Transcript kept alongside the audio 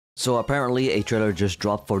So apparently a trailer just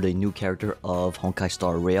dropped for the new character of Honkai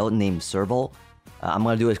Star Rail named Serval. I'm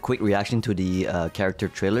gonna do a quick reaction to the character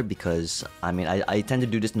trailer because I mean I tend to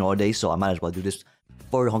do this nowadays, so I might as well do this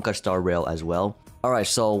for Honkai Star Rail as well. Alright,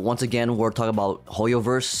 so once again we're talking about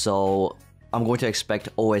Hoyoverse, so I'm going to expect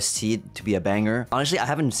OST to be a banger. Honestly, I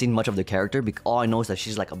haven't seen much of the character because all I know is that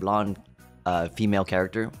she's like a blonde female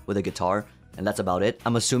character with a guitar, and that's about it.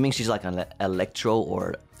 I'm assuming she's like an electro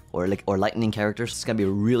or lightning character. So it's gonna be a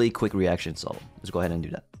really quick reaction, so let's go ahead and do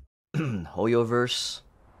that. Hoyoverse,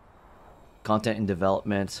 content in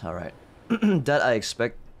development. All right, that I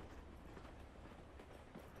expect.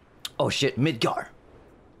 Oh shit, Midgar.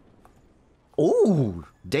 Oh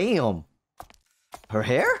damn, her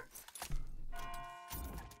hair.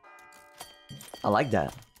 I like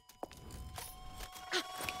that.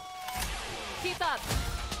 Keep up.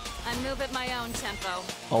 I move at my own tempo.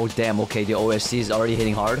 Oh damn, okay, the OSC is already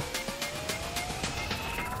hitting hard.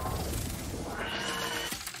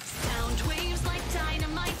 Sound waves like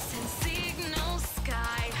dynamite and signals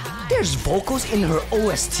sky high. There's vocals in her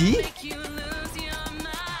OST? Make you lose your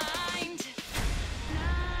mind.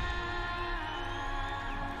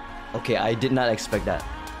 Okay, I did not expect that.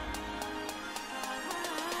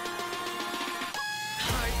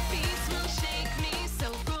 Heartbeats will shake me so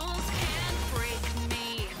rules can't break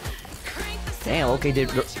me. Crank the Damn, okay,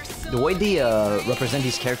 the way they represent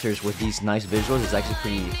these characters with these nice visuals is actually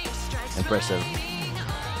pretty impressive.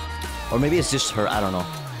 Or maybe it's just her, I don't know.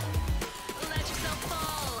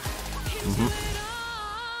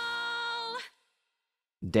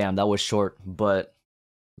 Damn, that was short, but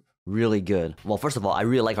really good. Well, first of all, I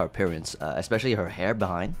really like her appearance, especially her hair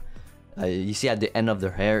behind. You see at the end of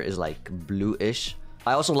her hair is like bluish.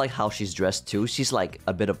 I also like how she's dressed too. She's like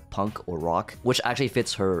a bit of punk or rock, which actually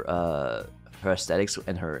fits her her aesthetics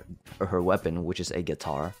and her weapon, which is a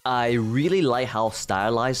guitar. I really like how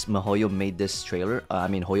stylized Mihoyo made this trailer. I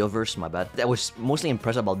mean Hoyoverse, my bad. I was mostly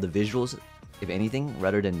impressed about the visuals, if anything,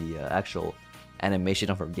 rather than the actual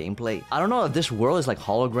animation of her gameplay. I don't know if this world is like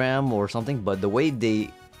hologram or something, but the way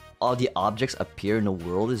all the objects appear in the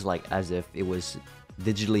world is like as if it was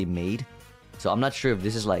digitally made. So I'm not sure if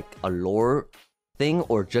this is like a lore thing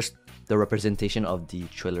or just the representation of the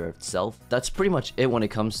trailer itself. That's pretty much it when it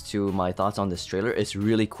comes to my thoughts on this trailer. It's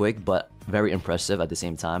really quick but very impressive at the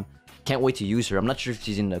same time. Can't wait to use her. I'm not sure if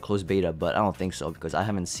she's in the closed beta, but I don't think so because I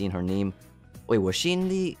haven't seen her name. Wait, was she in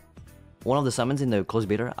the one of the summons in the closed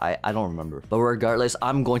beta? I don't remember. But regardless,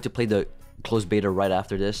 I'm going to play the closed beta right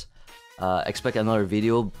after this. Expect another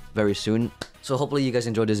video very soon. So hopefully you guys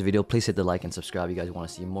enjoyed this video. Please hit the like and subscribe if you guys want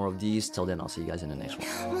to see more of these. Till then, I'll see you guys in the next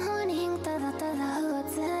one.